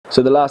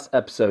So the last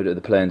episode of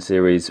the playing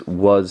series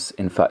was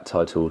in fact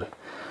titled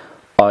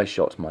I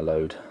Shot My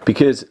Load.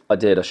 Because I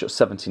shot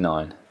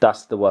 79.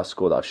 That's the worst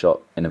score that I've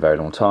shot in a very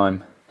long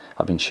time.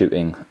 I've been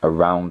shooting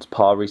around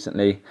par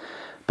recently,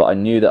 but I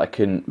knew that I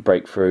couldn't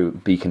break through,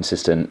 be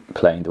consistent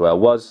playing the way I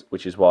was,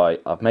 which is why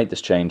I've made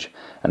this change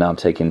and now I'm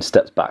taking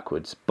steps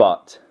backwards.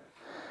 But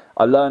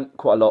I learned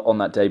quite a lot on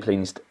that day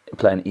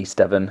playing East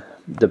Devon.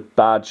 The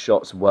bad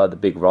shots were the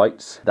big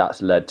rights.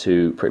 That's led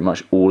to pretty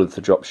much all of the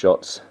drop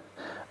shots.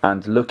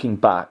 And looking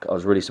back, I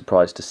was really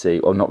surprised to see,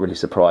 or not really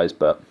surprised,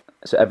 but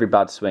so every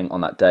bad swing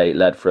on that day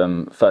led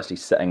from firstly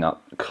setting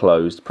up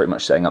closed, pretty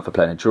much setting up for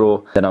playing a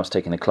draw. Then I was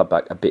taking the club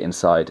back a bit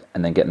inside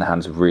and then getting the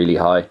hands really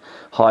high.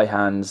 High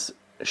hands,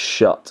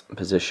 shut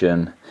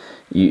position.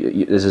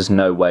 There's just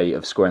no way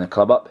of scoring the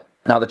club up.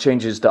 Now the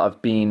changes that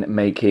I've been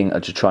making are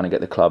just trying to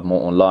get the club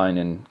more online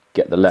and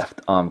get the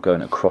left arm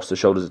going across the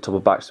shoulders at the top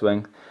of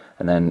backswing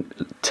and then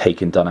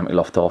taking dynamic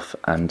loft off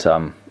and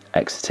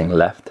exiting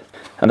left.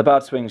 And the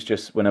bad swings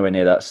just were nowhere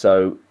near that,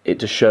 so it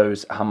just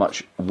shows how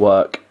much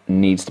work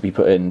needs to be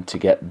put in to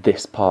get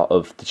this part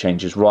of the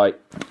changes right.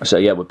 So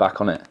yeah, we're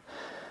back on it.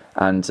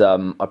 And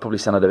I probably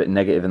sounded a bit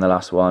negative in the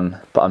last one,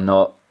 but I'm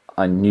not.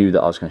 I knew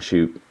that I was going to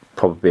shoot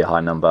probably a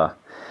high number,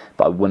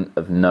 but I wouldn't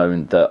have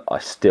known that I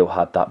still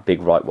had that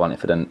big right one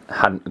if it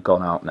hadn't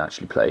gone out and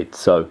actually played.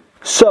 So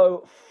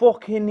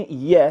fucking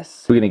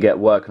yes, we're going to get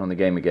working on the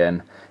game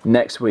again.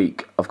 Next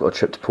week, I've got a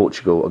trip to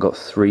Portugal. I've got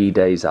 3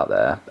 days out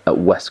there at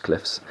West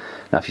Cliffs.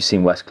 Now, if you've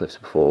seen West Cliffs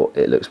before,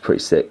 it looks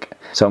pretty sick.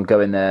 So I'm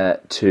going there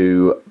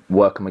to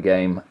work on my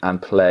game and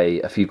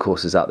play a few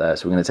courses out there.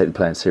 So we're going to take the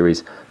playing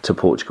series to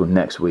Portugal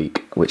next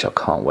week, which I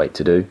can't wait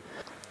to do.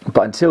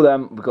 But until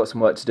then, we've got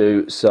some work to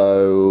do,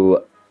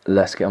 so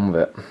let's get on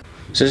with it.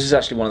 So this is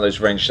actually one of those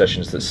range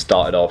sessions that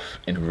started off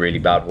in a really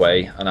bad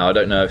way. And I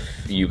don't know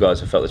if you guys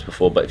have felt this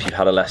before, but if you've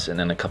had a lesson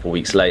and a couple of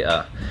weeks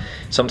later,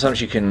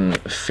 sometimes you can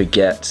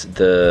forget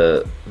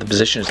the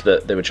positions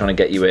that they were trying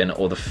to get you in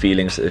or the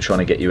feelings that they're trying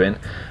to get you in.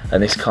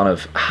 And this kind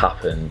of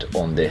happened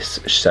on this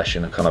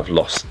session. I kind of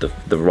lost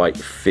the right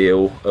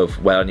feel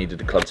of where I needed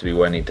the club to be,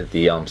 where I needed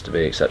the arms to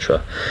be,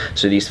 etc.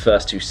 So these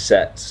first 2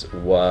 sets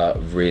were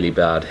really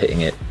bad,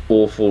 hitting it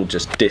awful,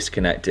 just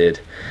disconnected.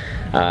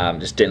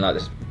 Just didn't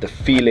like the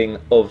feeling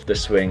of the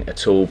swing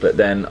at all, but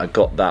then I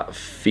got that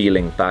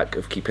feeling back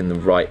of keeping the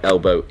right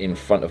elbow in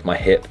front of my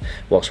hip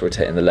whilst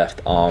rotating the left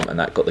arm, and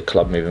that got the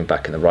club moving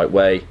back in the right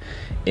way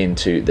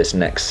into this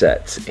next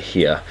set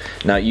here.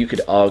 Now you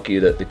could argue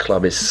that the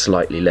club is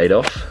slightly laid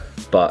off,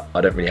 but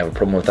I don't really have a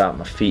problem with that.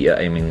 My feet are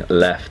aiming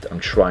left. I'm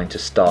trying to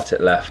start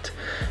it left.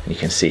 And you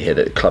can see here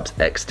that the club's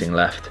exiting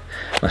left.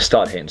 And I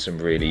started hitting some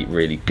really,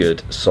 really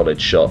good, solid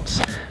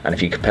shots. And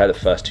if you compare the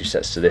first 2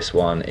 sets to this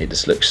one, it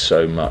just looks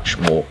so much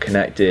more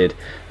connected.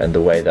 And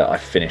the way that I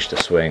finished the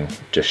swing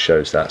just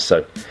shows that.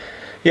 So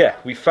yeah,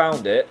 we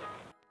found it.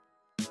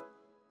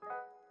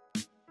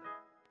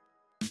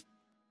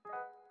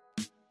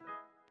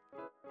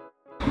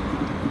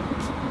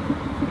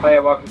 Hiya,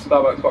 welcome to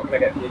Starbucks. What can I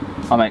get for you?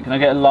 Hi mate, can I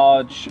get a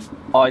large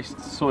iced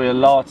soya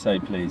latte,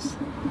 please?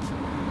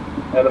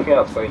 Anything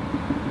else for you?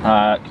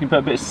 Can you put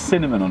a bit of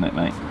cinnamon on it,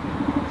 mate?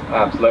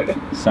 Absolutely.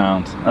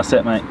 Sound. That's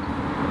it, mate.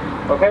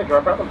 Okay,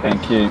 drive out, please.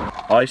 Thank you.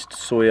 Iced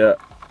soya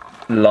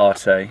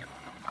latte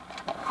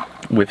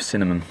with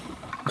cinnamon.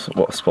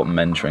 That's what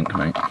men drink,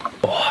 mate.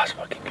 Oh, that's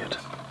fucking good.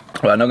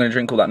 Right, I'm not going to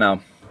drink all that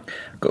now.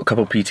 Got a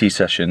couple of PT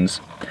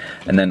sessions,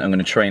 and then I'm going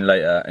to train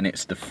later, and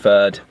it's the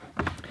 3rd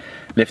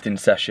lifting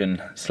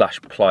session /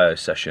 plyo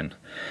session.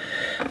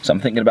 So I'm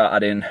thinking about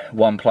adding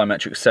 1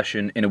 plyometric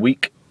session in a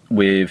week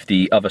with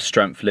the other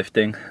strength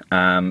lifting.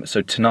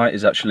 So tonight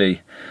is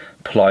actually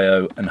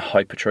plyo and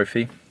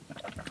hypertrophy.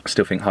 I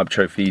still think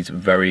hypertrophy is a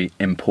very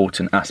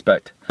important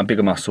aspect. A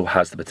bigger muscle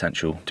has the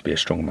potential to be a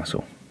stronger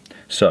muscle.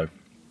 So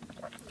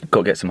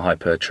got to get some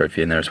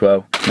hypertrophy in there as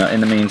well. Now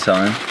in the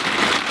meantime,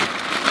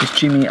 it's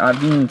Jimmy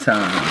Iovine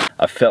time.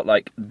 I felt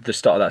like the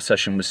start of that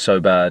session was so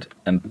bad,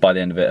 and by the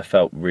end of it I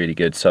felt really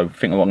good. So I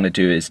think what I'm going to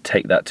do is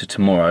take that to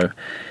tomorrow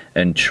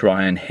and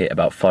try and hit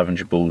about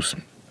 500 balls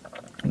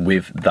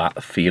with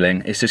that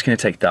feeling. It's just going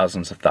to take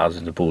thousands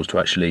of balls to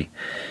actually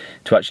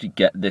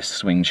get this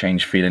swing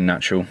change feeling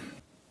natural.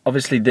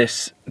 Obviously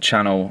this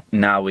channel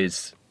now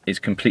is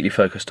completely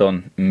focused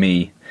on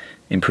me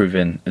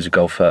improving as a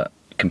golfer,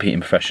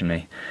 competing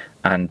professionally,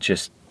 and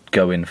just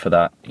going for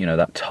that, you know,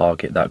 that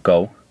target, that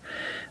goal.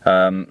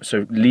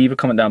 So leave a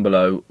comment down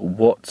below.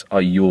 What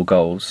are your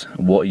goals?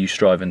 What are you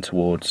striving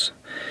towards?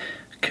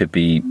 Could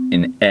be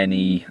in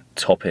any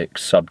topic,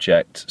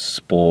 subject,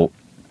 sport,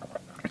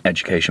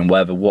 education,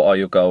 whatever. What are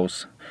your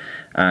goals?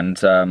 And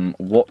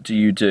what do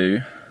you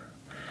do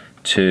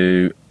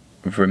to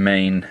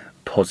remain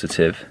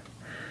positive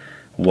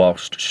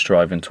whilst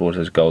striving towards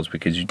those goals?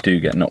 Because you do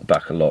get knocked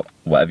back a lot,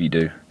 whatever you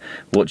do.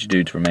 What do you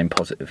do to remain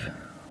positive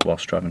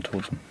whilst striving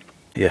towards them?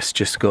 Yes,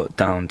 just got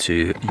down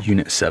to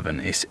unit 7.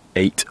 It's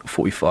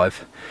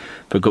 8:45,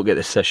 but I've got to get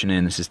this session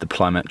in. This is the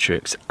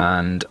plyometrics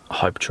and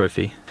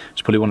hypertrophy.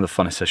 It's probably one of the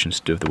funnest sessions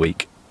to do of the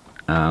week.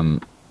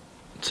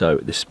 So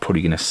this is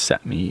probably going to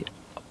set me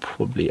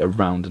probably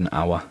around an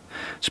hour.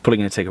 It's probably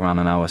going to take around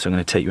an hour, so I'm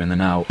going to take you in there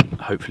now,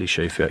 hopefully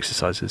show you a few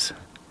exercises.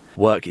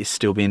 Work is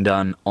still being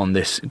done on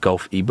this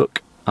golf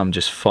ebook. I'm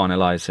just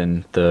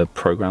finalising the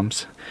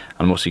programs.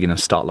 I'm also going to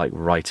start like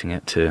writing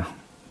it to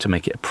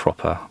make it a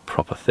proper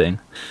thing.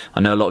 I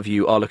know a lot of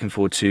you are looking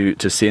forward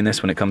to seeing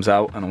this when it comes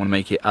out, and I want to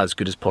make it as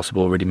good as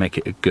possible, really make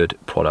it a good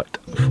product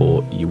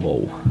for you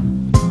all.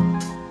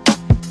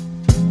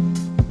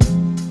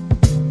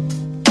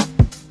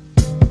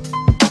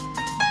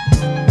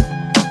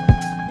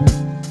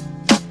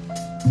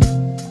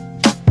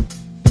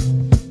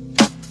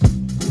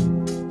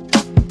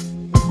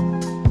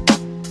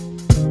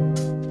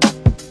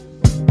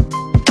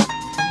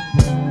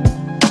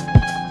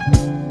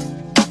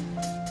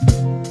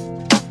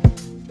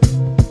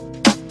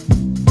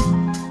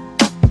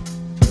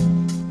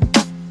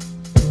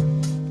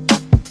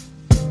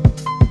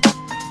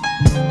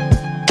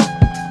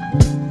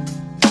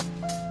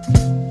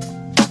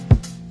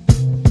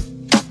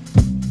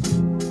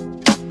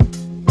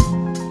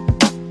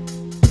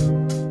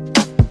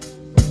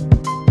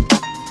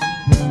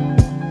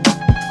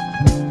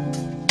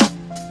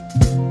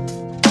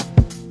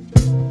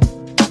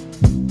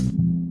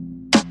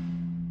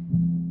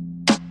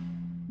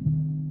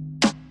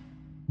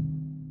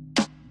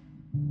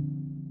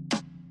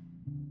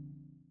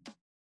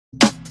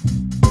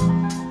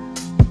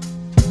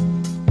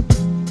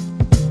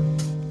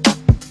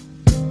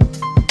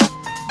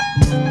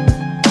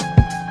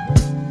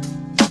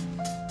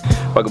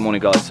 Right, good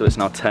morning guys, so it's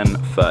now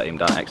 10:30, I'm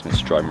down at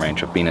Exmouth's driving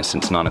range. I've been here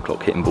since 9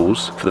 o'clock hitting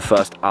balls. For the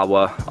first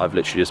hour, I've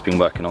literally just been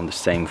working on the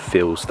same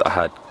feels that I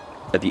had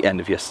at the end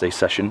of yesterday's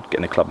session,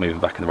 getting the club moving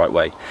back in the right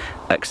way,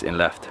 exiting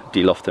left,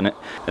 de-lofting it,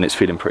 and it's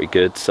feeling pretty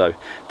good. So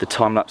the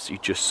time lapse you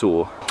just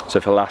saw,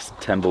 so for the last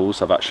 10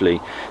 balls, I've actually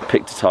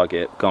picked a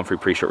target, gone through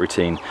pre-shot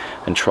routine,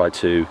 and tried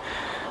to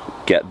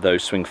get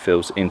those swing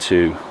feels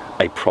into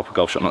a proper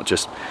golf shot, not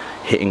just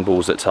hitting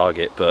balls at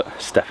target,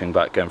 but stepping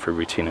back, going through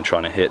routine and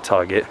trying to hit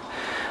target.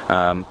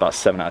 About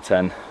 7 out of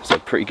 10, so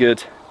pretty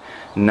good.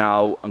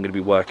 Now I'm going to be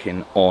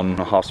working on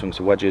half swings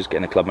and wedges,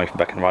 getting the club moving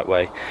back in the right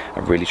way,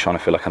 and really trying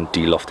to feel like I'm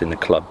de-lofting the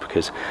club,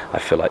 because I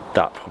feel like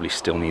that probably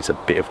still needs a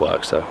bit of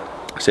work. So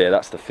yeah,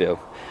 that's the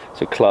feel.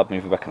 So club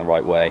moving back in the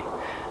right way,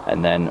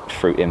 and then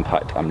through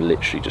impact, I'm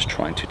literally just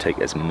trying to take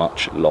as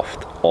much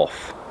loft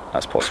off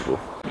as possible.